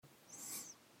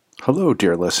Hello,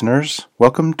 dear listeners.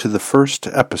 Welcome to the first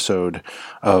episode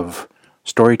of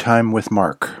Storytime with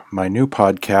Mark, my new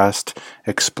podcast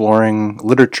exploring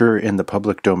literature in the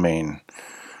public domain.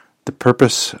 The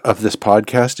purpose of this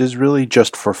podcast is really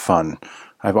just for fun.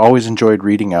 I've always enjoyed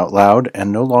reading out loud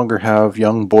and no longer have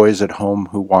young boys at home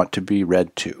who want to be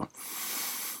read to.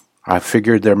 I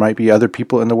figured there might be other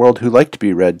people in the world who like to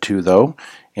be read to, though,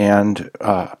 and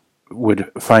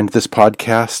would find this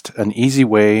podcast an easy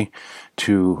way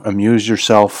to amuse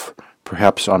yourself,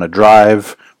 perhaps on a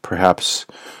drive, perhaps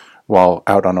while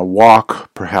out on a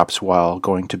walk, perhaps while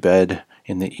going to bed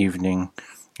in the evening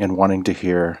and wanting to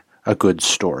hear a good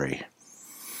story.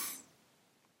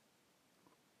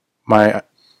 My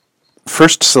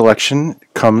first selection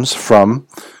comes from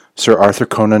Sir Arthur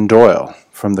Conan Doyle,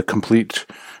 from the complete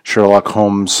Sherlock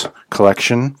Holmes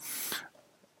collection.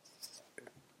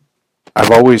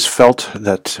 I've always felt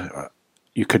that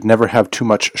you could never have too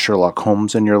much Sherlock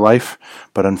Holmes in your life,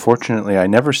 but unfortunately I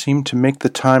never seem to make the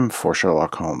time for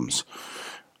Sherlock Holmes.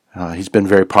 He's been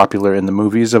very popular in the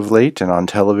movies of late and on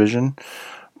television,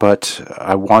 but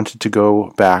I wanted to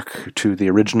go back to the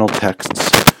original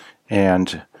texts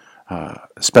and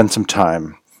spend some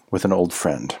time with an old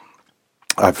friend.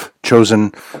 I've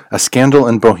chosen A Scandal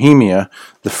in Bohemia,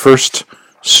 the first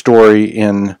story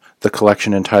in the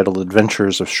collection entitled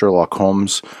Adventures of Sherlock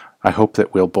Holmes. I hope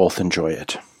that we'll both enjoy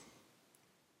it.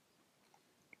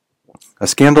 A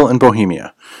Scandal in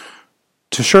Bohemia.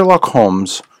 To Sherlock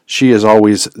Holmes, she is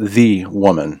always the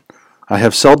woman. I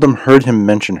have seldom heard him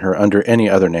mention her under any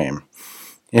other name.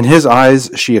 In his eyes,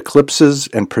 she eclipses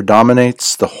and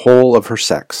predominates the whole of her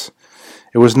sex.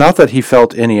 It was not that he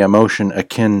felt any emotion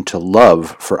akin to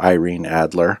love for Irene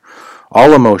Adler.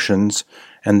 All emotions,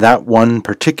 and that one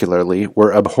particularly,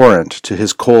 were abhorrent to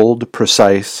his cold,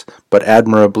 precise, but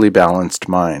admirably balanced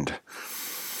mind.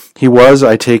 He was,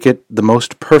 I take it, the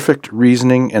most perfect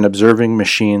reasoning and observing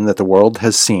machine that the world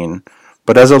has seen,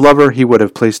 but as a lover he would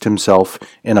have placed himself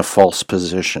in a false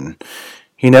position.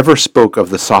 He never spoke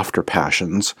of the softer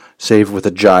passions, save with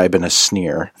a jibe and a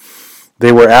sneer.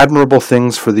 They were admirable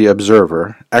things for the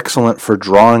observer, excellent for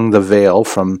drawing the veil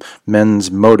from men's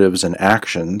motives and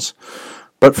actions,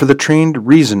 but for the trained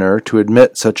reasoner to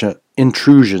admit such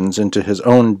intrusions into his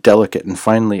own delicate and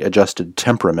finely adjusted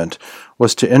temperament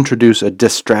was to introduce a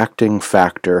distracting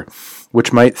factor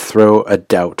which might throw a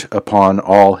doubt upon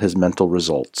all his mental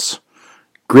results.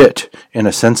 Grit in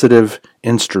a sensitive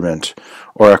instrument,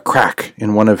 or a crack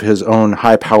in one of his own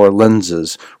high-power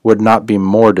lenses would not be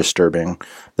more disturbing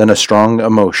than a strong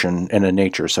emotion in a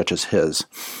nature such as his.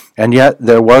 And yet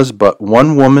there was but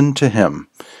one woman to him,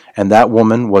 and that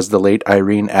woman was the late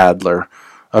Irene Adler,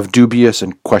 of dubious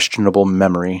and questionable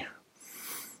memory.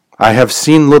 I have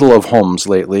seen little of Holmes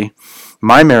lately.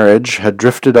 My marriage had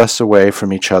drifted us away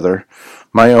from each other.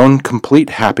 My own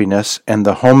complete happiness and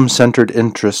the home-centered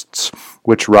interests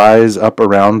which rise up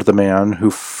around the man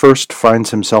who first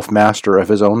finds himself master of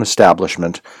his own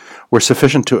establishment were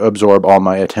sufficient to absorb all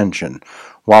my attention,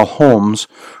 while Holmes,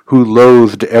 who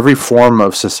loathed every form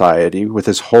of society with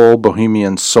his whole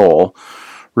Bohemian soul,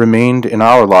 remained in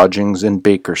our lodgings in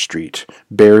Baker Street,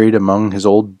 buried among his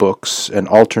old books, and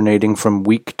alternating from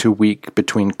week to week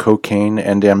between cocaine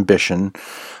and ambition,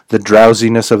 the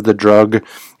drowsiness of the drug,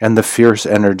 and the fierce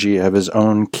energy of his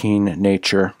own keen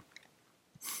nature.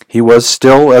 He was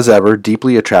still, as ever,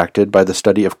 deeply attracted by the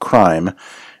study of crime,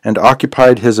 and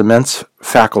occupied his immense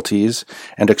faculties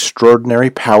and extraordinary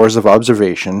powers of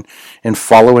observation in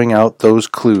following out those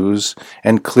clues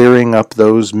and clearing up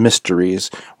those mysteries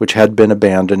which had been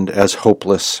abandoned as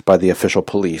hopeless by the official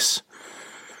police.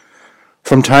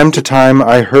 From time to time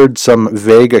I heard some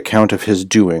vague account of his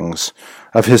doings,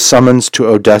 of his summons to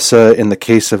Odessa in the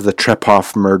case of the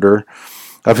Trepoff murder,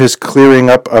 of his clearing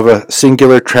up of a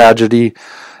singular tragedy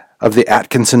of the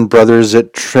Atkinson brothers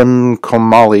at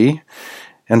Trincomalee,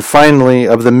 and finally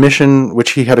of the mission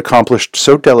which he had accomplished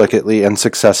so delicately and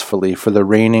successfully for the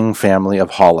reigning family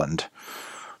of Holland.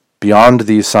 Beyond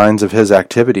these signs of his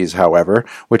activities, however,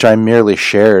 which I merely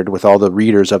shared with all the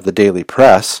readers of the daily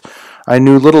press, I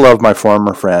knew little of my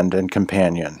former friend and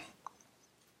companion.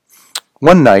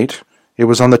 One night, it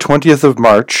was on the 20th of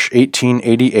March,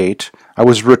 1888, I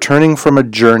was returning from a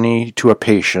journey to a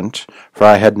patient, for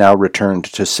I had now returned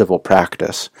to civil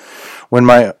practice, when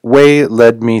my way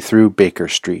led me through Baker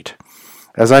Street.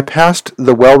 As I passed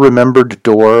the well-remembered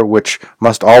door which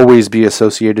must always be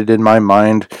associated in my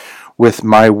mind with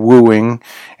my wooing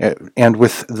and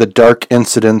with the dark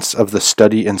incidents of the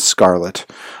study in scarlet,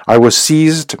 I was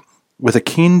seized with a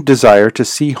keen desire to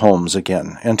see Holmes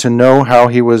again, and to know how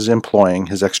he was employing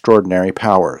his extraordinary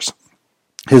powers.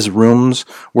 His rooms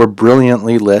were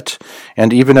brilliantly lit,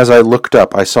 and even as I looked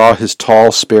up, I saw his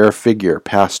tall, spare figure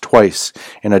pass twice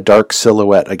in a dark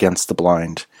silhouette against the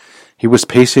blind. He was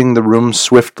pacing the room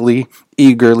swiftly,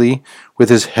 eagerly, with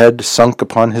his head sunk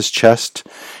upon his chest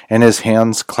and his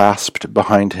hands clasped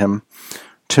behind him.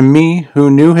 To me, who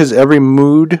knew his every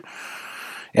mood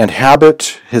and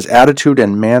habit, his attitude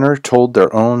and manner told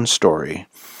their own story.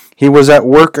 He was at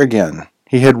work again.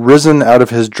 He had risen out of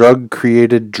his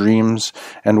drug-created dreams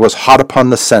and was hot upon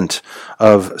the scent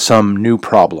of some new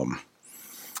problem.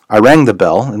 I rang the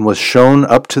bell and was shown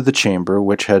up to the chamber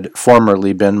which had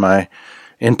formerly been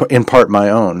in part my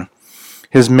own.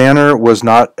 His manner was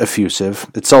not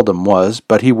effusive, it seldom was,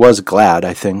 but he was glad,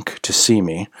 I think, to see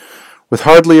me. With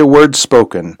hardly a word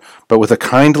spoken, but with a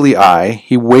kindly eye,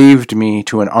 he waved me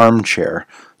to an armchair,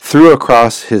 threw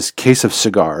across his case of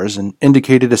cigars, and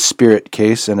indicated a spirit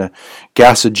case and a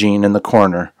gasogene in the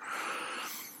corner.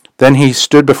 Then he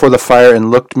stood before the fire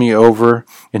and looked me over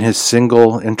in his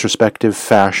single, introspective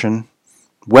fashion.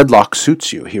 "Wedlock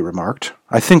suits you," he remarked.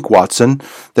 "I think, Watson,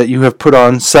 that you have put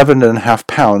on 7.5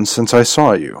 pounds since I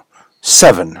saw you."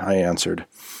 "7," I answered.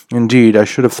 "Indeed, I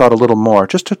should have thought a little more,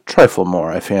 just a trifle more,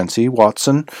 I fancy,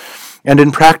 Watson. And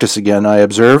in practice again, I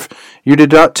observe. You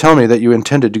did not tell me that you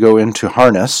intended to go into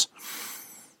harness."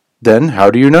 "Then how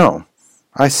do you know?"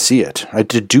 "I see it. I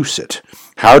deduce it.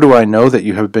 How do I know that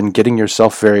you have been getting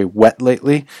yourself very wet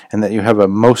lately, and that you have a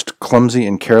most clumsy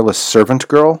and careless servant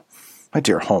girl?" "My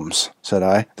dear Holmes," said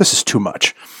I, "this is too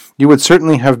much. You would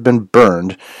certainly have been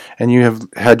burned, and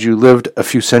had you lived a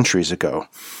few centuries ago.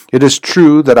 It is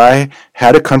true that I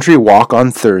had a country walk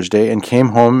on Thursday and came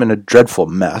home in a dreadful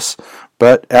mess,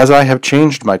 but as I have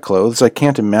changed my clothes, I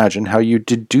can't imagine how you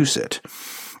deduce it.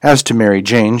 As to Mary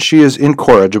Jane, she is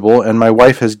incorrigible, and my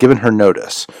wife has given her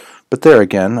notice. But there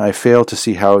again, I fail to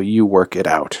see how you work it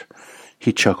out."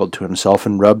 He chuckled to himself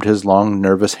and rubbed his long,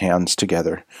 nervous hands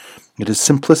together. "It is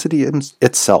simplicity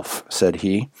itself," said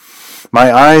he.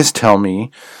 "My eyes tell me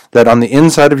that on the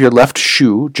inside of your left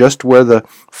shoe, just where the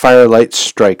firelight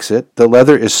strikes it, the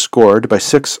leather is scored by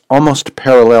 6 almost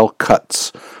parallel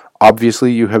cuts.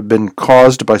 Obviously, you have been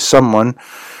caused by someone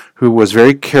who was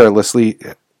very carelessly...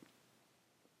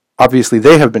 Obviously,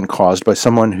 they have been caused by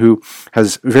someone who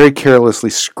has very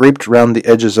carelessly scraped round the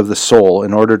edges of the sole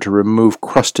in order to remove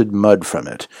crusted mud from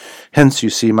it. Hence, you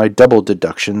see my double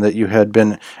deduction that you had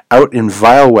been out in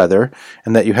vile weather,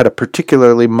 and that you had a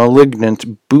particularly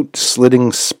malignant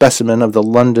boot-slitting specimen of the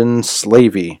London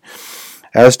slavey.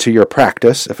 As to your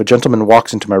practice, if a gentleman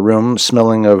walks into my room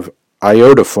smelling of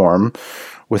iodoform,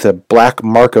 with a black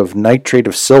mark of nitrate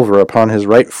of silver upon his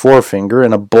right forefinger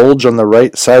and a bulge on the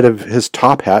right side of his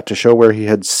top hat to show where he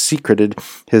had secreted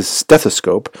his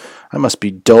stethoscope, I must be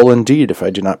dull indeed if I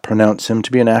do not pronounce him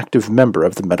to be an active member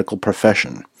of the medical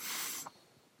profession."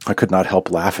 I could not help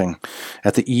laughing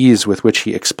at the ease with which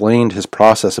he explained his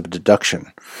process of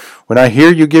deduction. "When I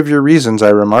hear you give your reasons," I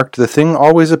remarked, "the thing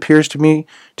always appears to me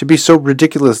to be so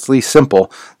ridiculously simple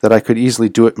that I could easily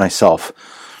do it myself.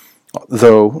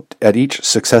 Though, at each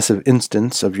successive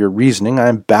instance of your reasoning, I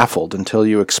am baffled until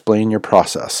you explain your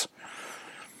process."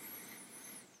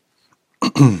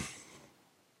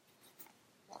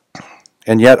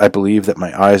 "And yet I believe that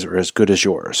my eyes are as good as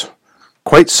yours."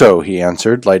 "Quite so," he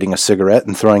answered, lighting a cigarette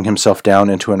and throwing himself down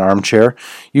into an armchair.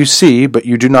 "You see, but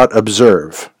you do not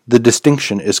observe. The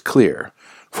distinction is clear.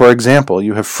 For example,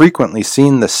 you have frequently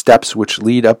seen the steps which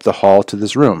lead up the hall to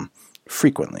this room."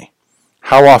 "Frequently."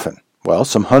 "How often?" "Well,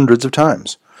 some hundreds of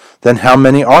times." "Then how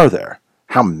many are there?"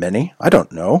 "How many? I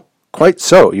don't know." "Quite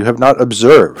so. You have not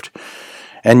observed.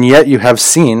 And yet you have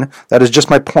seen. That is just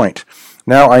my point.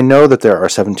 Now I know that there are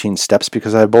 17 steps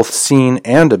because I have both seen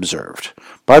and observed.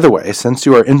 By the way, since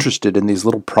you are interested in these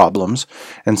little problems,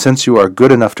 and since you are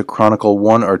good enough to chronicle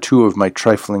 1 or 2 of my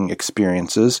trifling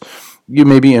experiences, you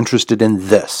may be interested in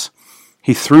this."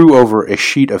 He threw over a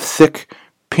sheet of thick,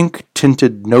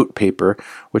 pink-tinted notepaper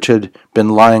which had been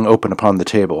lying open upon the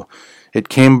table. "It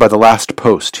came by the last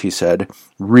post," he said.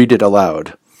 "Read it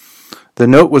aloud." The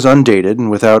note was undated and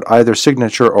without either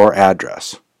signature or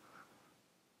address.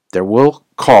 "There will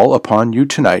call upon you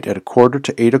tonight at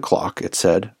 7:45, it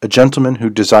said, "a gentleman who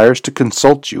desires to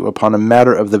consult you upon a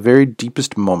matter of the very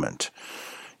deepest moment.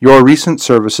 Your recent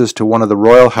services to one of the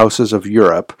royal houses of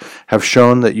Europe have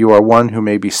shown that you are one who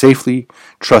may be safely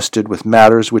trusted with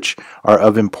matters which are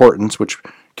of importance which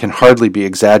can hardly be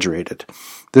exaggerated.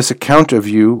 This account of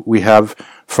you we have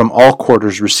from all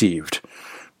quarters received.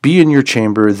 Be in your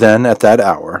chamber then at that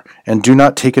hour, and do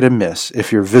not take it amiss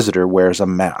if your visitor wears a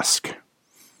mask."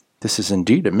 "This is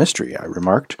indeed a mystery," I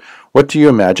remarked. "What do you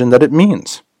imagine that it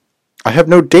means?" I have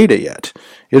no data yet.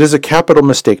 It is a capital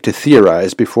mistake to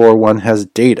theorize before one has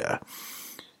data.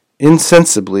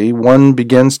 Insensibly, one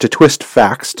begins to twist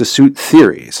facts to suit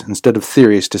theories, instead of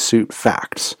theories to suit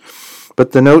facts.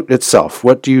 But the note itself,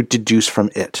 what do you deduce from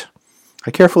it?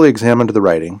 I carefully examined the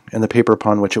writing and the paper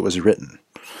upon which it was written.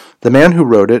 The man who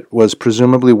wrote it was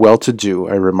presumably well-to-do,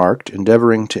 I remarked,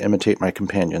 endeavoring to imitate my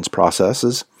companion's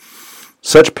processes.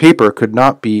 Such paper could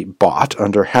not be bought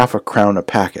under half a crown a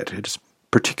packet. It is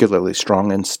particularly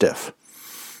strong and stiff.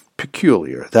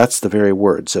 Peculiar, that's the very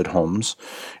word, said Holmes.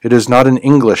 It is not an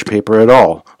English paper at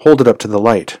all. Hold it up to the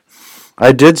light.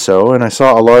 I did so, and I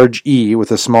saw a large E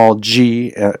with a small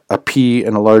G, a P,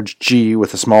 and a large G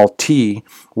with a small T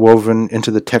woven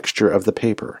into the texture of the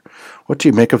paper. What do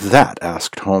you make of that?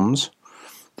 Asked Holmes.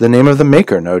 The name of the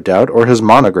maker, no doubt, or his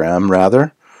monogram,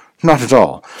 rather. Not at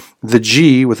all. The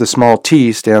G with a small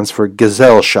T stands for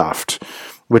Gesellschaft,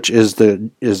 which is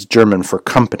German for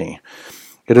company.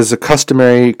 It is a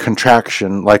customary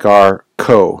contraction like our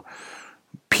co.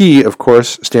 P, of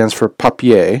course, stands for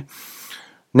papier.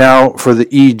 Now for the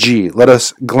EG. Let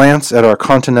us glance at our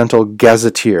Continental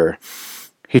Gazetteer.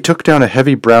 He took down a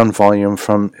heavy brown volume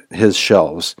from his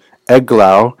shelves.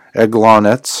 Eglau,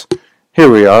 Eglonitz. Here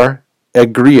we are.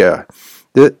 Egria.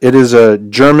 It is a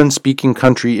German-speaking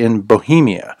country in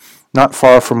Bohemia, not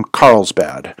far from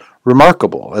Carlsbad,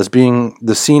 remarkable as being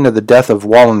the scene of the death of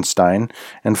Wallenstein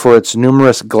and for its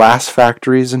numerous glass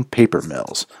factories and paper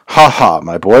mills. Ha ha,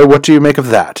 my boy, what do you make of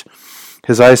that?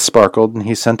 His eyes sparkled, and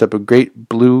he sent up a great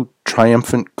blue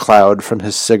triumphant cloud from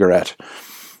his cigarette.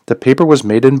 The paper was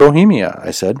made in Bohemia,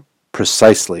 I said.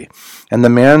 Precisely. And the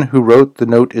man who wrote the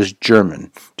note is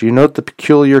German. Do you note the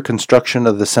peculiar construction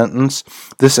of the sentence?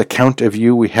 This account of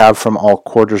you we have from all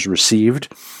quarters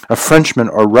received. A Frenchman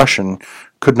or Russian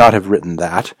could not have written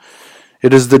that.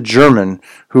 It is the German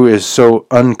who is so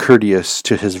uncourteous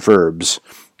to his verbs.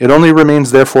 It only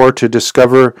remains, therefore, to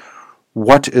discover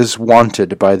what is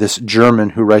wanted by this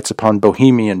German who writes upon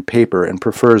Bohemian paper and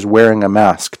prefers wearing a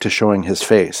mask to showing his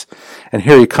face. And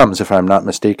here he comes, if I am not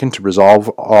mistaken, to resolve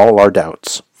all our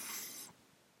doubts.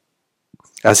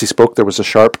 As he spoke, there was the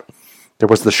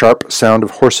sharp sound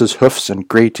of horses' hoofs and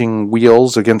grating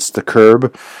wheels against the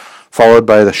curb, followed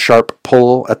by the sharp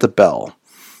pull at the bell.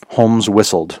 Holmes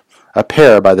whistled. A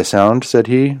pair, by the sound, said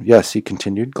he. Yes, he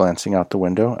continued, glancing out the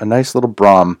window. A nice little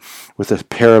brougham with a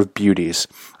pair of beauties.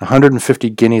 150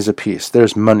 guineas apiece.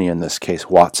 There's money in this case,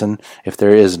 Watson, if there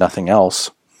is nothing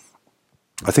else.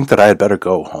 I think that I had better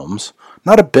go, Holmes.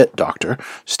 Not a bit, Doctor.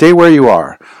 Stay where you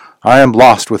are. I am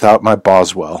lost without my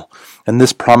Boswell, and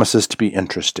this promises to be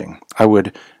interesting.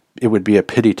 It would be a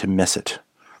pity to miss it.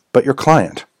 But your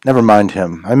client? Never mind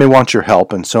him. I may want your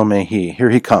help, and so may he.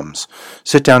 Here he comes.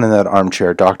 Sit down in that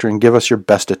armchair, Doctor, and give us your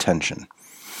best attention.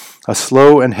 A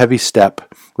slow and heavy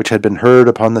step, which had been heard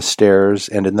upon the stairs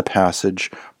and in the passage,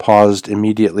 paused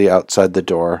immediately outside the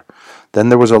door. Then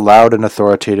there was a loud and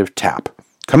authoritative tap.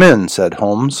 Come in, said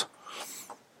Holmes.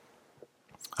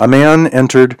 A man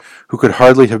entered who could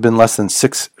hardly have been less than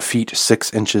 6 feet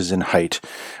 6 inches in height,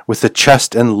 with the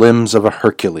chest and limbs of a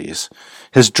Hercules.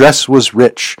 His dress was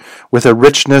rich, with a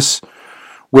richness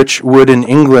which would in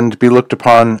England be looked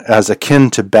upon as akin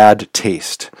to bad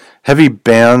taste. Heavy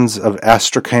bands of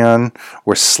astrakhan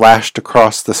were slashed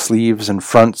across the sleeves and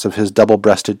fronts of his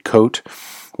double-breasted coat,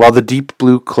 while the deep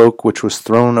blue cloak which was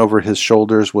thrown over his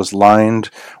shoulders was lined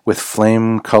with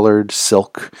flame-colored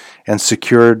silk and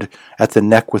secured at the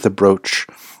neck with a brooch,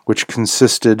 which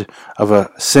consisted of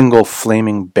a single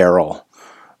flaming barrel.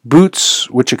 Boots,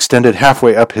 which extended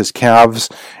halfway up his calves,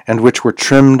 and which were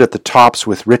trimmed at the tops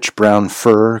with rich brown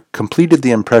fur, completed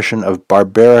the impression of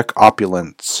barbaric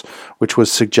opulence which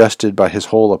was suggested by his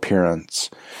whole appearance.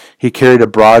 He carried a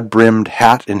broad-brimmed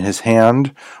hat in his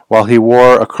hand, while he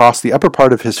wore across the upper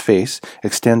part of his face,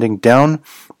 extending down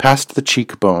past the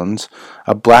cheekbones,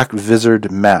 a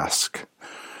black-visored mask,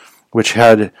 which he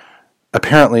had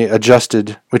apparently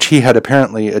adjusted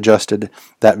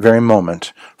that very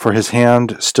moment, for his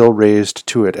hand still raised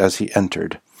to it as he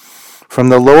entered. From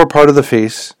the lower part of the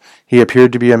face he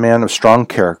appeared to be a man of strong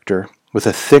character, with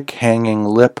a thick hanging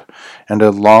lip and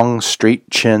a long straight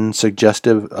chin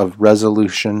suggestive of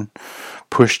resolution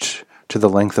pushed to the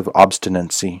length of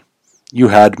obstinacy. "You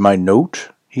had my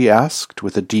note?" he asked,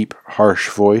 with a deep, harsh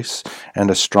voice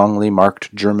and a strongly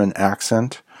marked German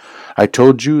accent. "I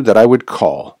told you that I would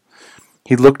call."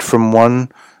 He looked from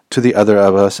one to the other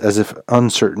of us as if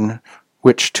uncertain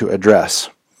which to address.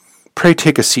 "Pray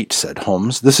take a seat," said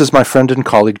Holmes. "This is my friend and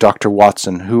colleague, Dr.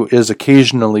 Watson, who is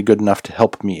occasionally good enough to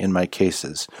help me in my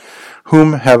cases.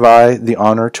 Whom have I the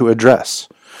honor to address?"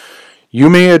 You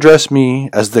may address me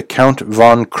as the Count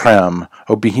von Kram,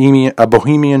 a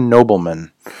Bohemian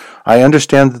nobleman. I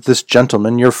understand that this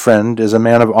gentleman, your friend, is a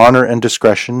man of honor and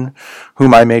discretion,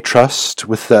 whom I may trust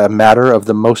with a matter of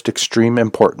the most extreme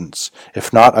importance.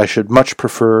 If not, I should much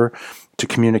prefer to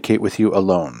communicate with you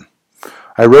alone.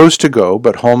 I rose to go,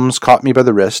 but Holmes caught me by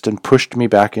the wrist and pushed me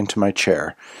back into my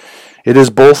chair. It is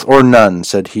both or none,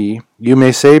 said he. You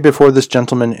may say before this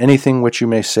gentleman anything which you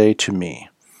may say to me.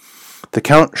 The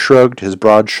Count shrugged his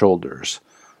broad shoulders.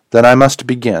 Then I must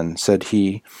begin, said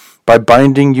he, by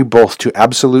binding you both to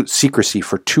absolute secrecy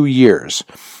for 2 years.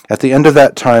 At the end of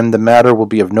that time the matter will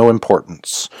be of no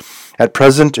importance. At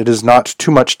present it is not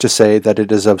too much to say that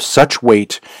it is of such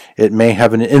weight it may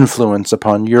have an influence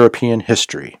upon European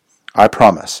history. I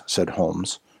promise, said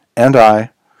Holmes. And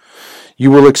I. You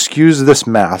will excuse this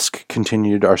mask,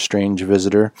 continued our strange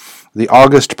visitor. The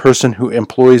august person who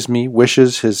employs me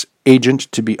wishes his agent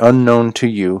to be unknown to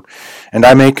you, and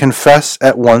I may confess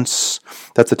at once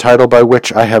that the title by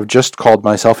which I have just called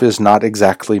myself is not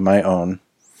exactly my own.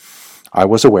 I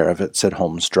was aware of it, said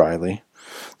Holmes dryly.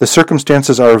 The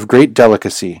circumstances are of great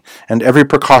delicacy, and every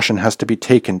precaution has to be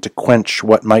taken to quench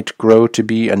what might grow to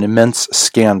be an immense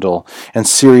scandal and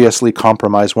seriously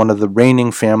compromise one of the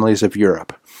reigning families of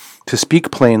Europe. To speak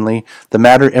plainly, the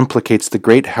matter implicates the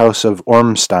great house of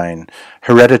Ormstein,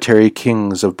 hereditary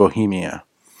kings of Bohemia.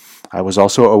 I was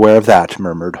also aware of that,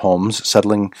 murmured Holmes,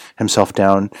 settling himself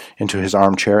down into his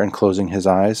armchair and closing his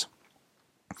eyes.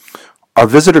 Our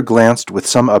visitor glanced with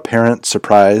some apparent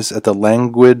surprise at the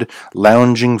languid,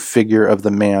 lounging figure of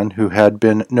the man who had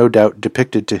been, no doubt,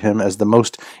 depicted to him as the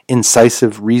most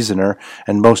incisive reasoner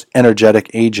and most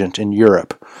energetic agent in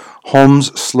Europe. Holmes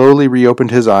slowly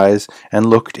reopened his eyes and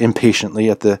looked impatiently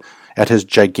at his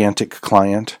gigantic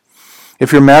client.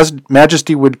 If your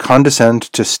Majesty would condescend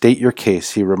to state your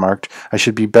case, he remarked, I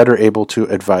should be better able to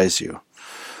advise you.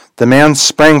 The man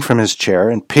sprang from his chair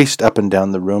and paced up and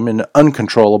down the room in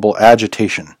uncontrollable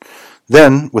agitation.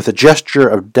 Then, with a gesture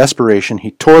of desperation,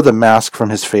 he tore the mask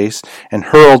from his face and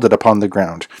hurled it upon the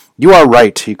ground. You are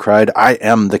right, he cried. I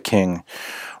am the king.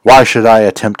 Why should I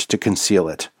attempt to conceal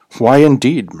it? Why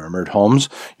indeed, murmured Holmes.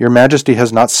 Your Majesty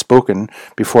had not spoken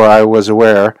before I was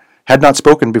aware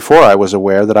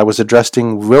that I was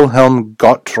addressing Wilhelm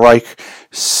Gottreich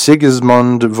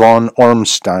Sigismund von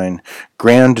Ormstein,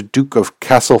 Grand Duke of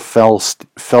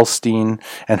Cassel-Felstein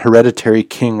and hereditary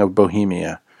King of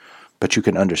Bohemia. But you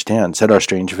can understand, said our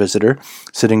strange visitor,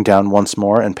 sitting down once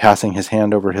more and passing his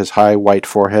hand over his high white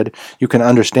forehead, you can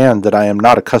understand that I am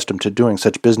not accustomed to doing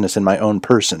such business in my own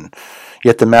person.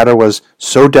 Yet the matter was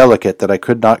so delicate that I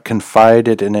could not confide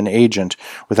it in an agent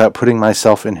without putting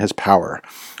myself in his power.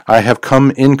 I have come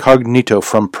incognito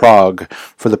from Prague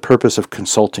for the purpose of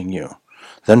consulting you.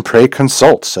 Then pray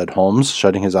consult, said Holmes,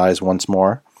 shutting his eyes once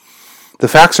more. The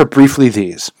facts are briefly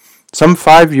these. Some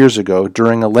 5 years ago,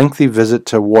 during a lengthy visit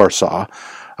to Warsaw,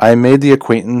 I made the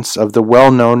acquaintance of the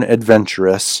well-known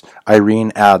adventuress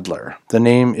Irene Adler. The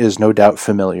name is no doubt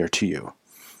familiar to you.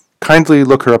 Kindly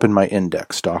look her up in my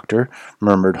index, Doctor,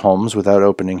 murmured Holmes without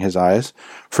opening his eyes.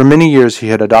 For many years he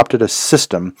had adopted a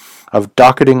system of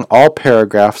docketing all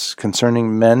paragraphs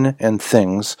concerning men and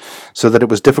things, so that it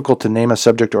was difficult to name a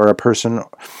subject or a person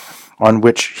on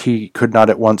which he could not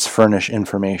at once furnish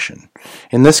information.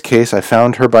 In this case I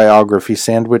found her biography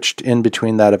sandwiched in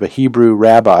between that of a Hebrew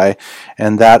rabbi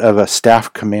and that of a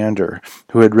staff commander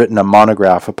who had written a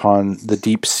monograph upon the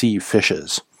deep-sea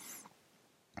fishes.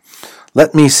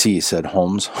 Let me see, said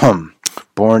Holmes.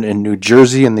 Born in New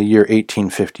Jersey in the year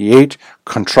 1858,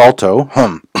 contralto,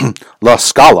 La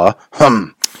Scala,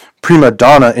 prima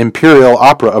donna Imperial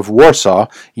Opera of Warsaw,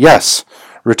 yes.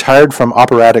 Retired from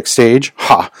operatic stage,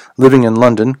 living in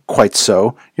London, quite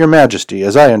so. Your Majesty,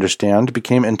 as I understand,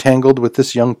 became entangled with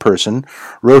this young person,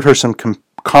 wrote her some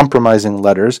compromising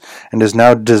letters, and is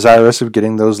now desirous of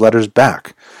getting those letters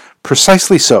back.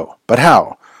 Precisely so. But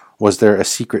how? Was there a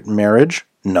secret marriage?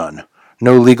 None.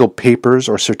 No legal papers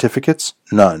or certificates?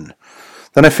 None.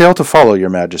 Then I fail to follow, Your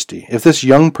Majesty. If this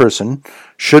young person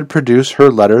should produce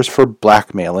her letters for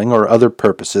blackmailing or other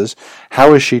purposes,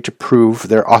 how is she to prove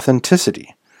their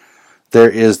authenticity?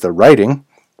 There is the writing.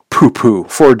 Pooh,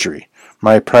 forgery.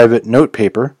 My private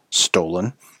notepaper,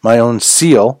 stolen. My own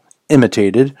seal,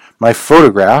 imitated. My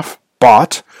photograph,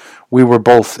 bought. We were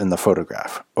both in the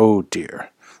photograph. Oh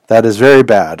dear. That is very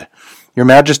bad. Your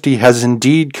Majesty has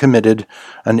indeed committed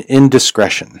an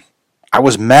indiscretion. I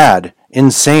was mad,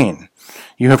 insane.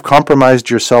 You have compromised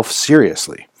yourself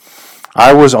seriously.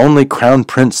 I was only Crown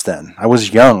Prince then. I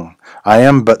was young. I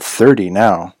am but 30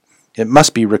 now. It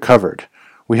must be recovered.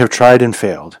 We have tried and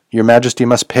failed. Your Majesty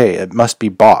must pay. It must be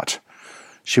bought.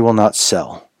 She will not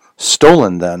sell.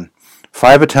 Stolen, then.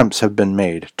 5 attempts have been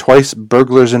made. Twice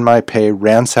burglars in my pay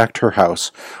ransacked her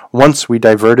house. Once we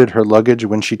diverted her luggage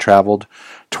when she traveled.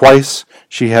 Twice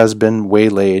she has been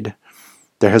waylaid.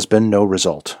 There has been no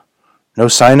result. No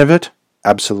sign of it?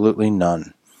 Absolutely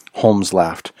none. Holmes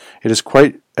laughed. It is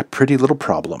quite a pretty little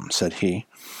problem, said he.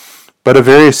 But a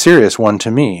very serious one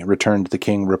to me, returned the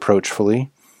king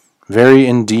reproachfully. Very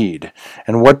indeed.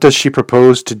 And what does she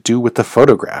propose to do with the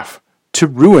photograph? To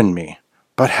ruin me.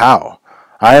 But how?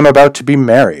 I am about to be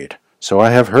married, so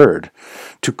I have heard,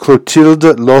 to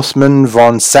Clotilde Losman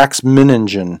von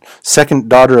Saxe-Meiningen, second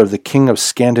daughter of the King of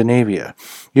Scandinavia.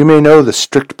 You may know the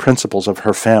strict principles of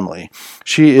her family.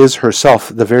 She is herself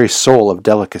the very soul of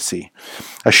delicacy.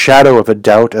 A shadow of a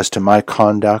doubt as to my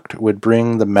conduct would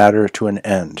bring the matter to an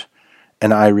end.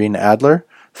 And Irene Adler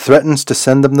threatens to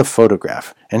send them the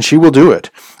photograph, and she will do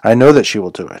it. I know that she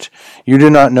will do it. You do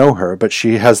not know her, but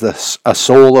she has a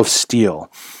soul of steel.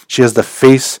 She has the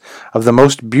face of the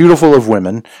most beautiful of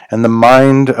women, and the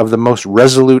mind of the most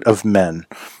resolute of men.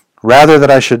 Rather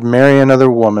than I should marry another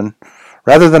woman,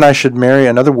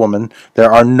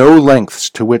 there are no lengths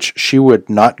to which she would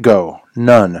not go.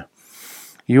 None.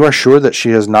 You are sure that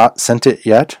she has not sent it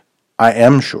yet? I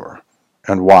am sure.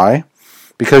 And why?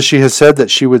 Because she has said that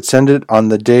she would send it on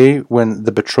the day when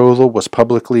the betrothal was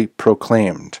publicly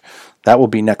proclaimed. That will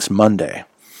be next Monday.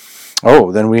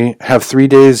 Oh, then we have 3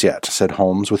 days yet, said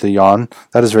Holmes with a yawn.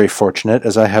 That is very fortunate,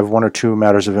 as I have 1 or 2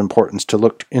 matters of importance to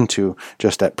look into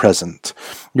just at present.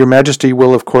 Your Majesty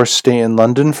will, of course, stay in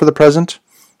London for the present?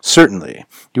 Certainly.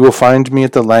 You will find me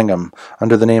at the Langham,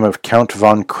 under the name of Count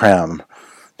von Cram.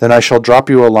 Then I shall drop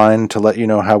you a line to let you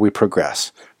know how we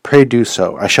progress. Pray do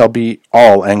so. I shall be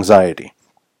all anxiety.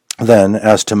 Then,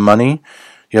 as to money,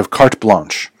 you have carte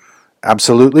blanche.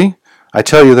 Absolutely? I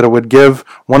tell you that I would give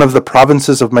one of the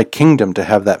provinces of my kingdom to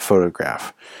have that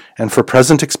photograph. And for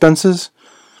present expenses?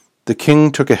 The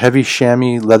king took a heavy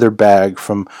chamois leather bag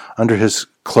from under his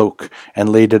cloak and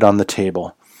laid it on the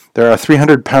table. There are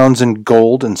 300 pounds in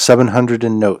gold and 700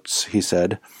 in notes, he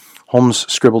said. Holmes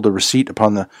scribbled a receipt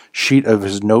upon the sheet of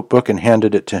his notebook and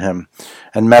handed it to him.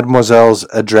 And mademoiselle's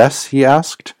address, he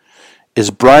asked, is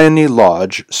Briony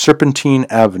Lodge, Serpentine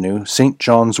Avenue, St.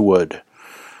 John's Wood.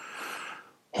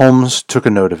 Holmes took a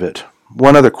note of it.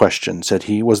 One other question, said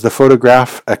he. Was the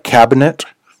photograph a cabinet?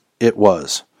 It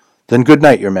was. Then good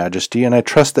night, Your Majesty, and I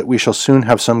trust that we shall soon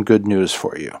have some good news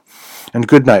for you. And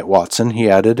good night, Watson, he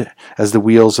added, as the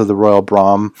wheels of the Royal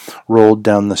Brougham rolled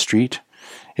down the street.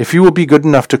 If you will be good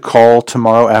enough to call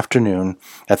tomorrow afternoon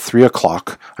at 3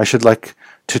 o'clock, I should like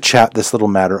to chat this little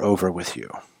matter over with you.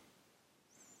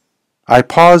 I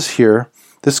pause here.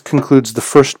 This concludes the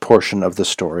first portion of the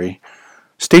story.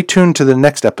 Stay tuned to the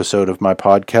next episode of my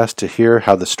podcast to hear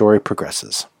how the story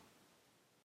progresses.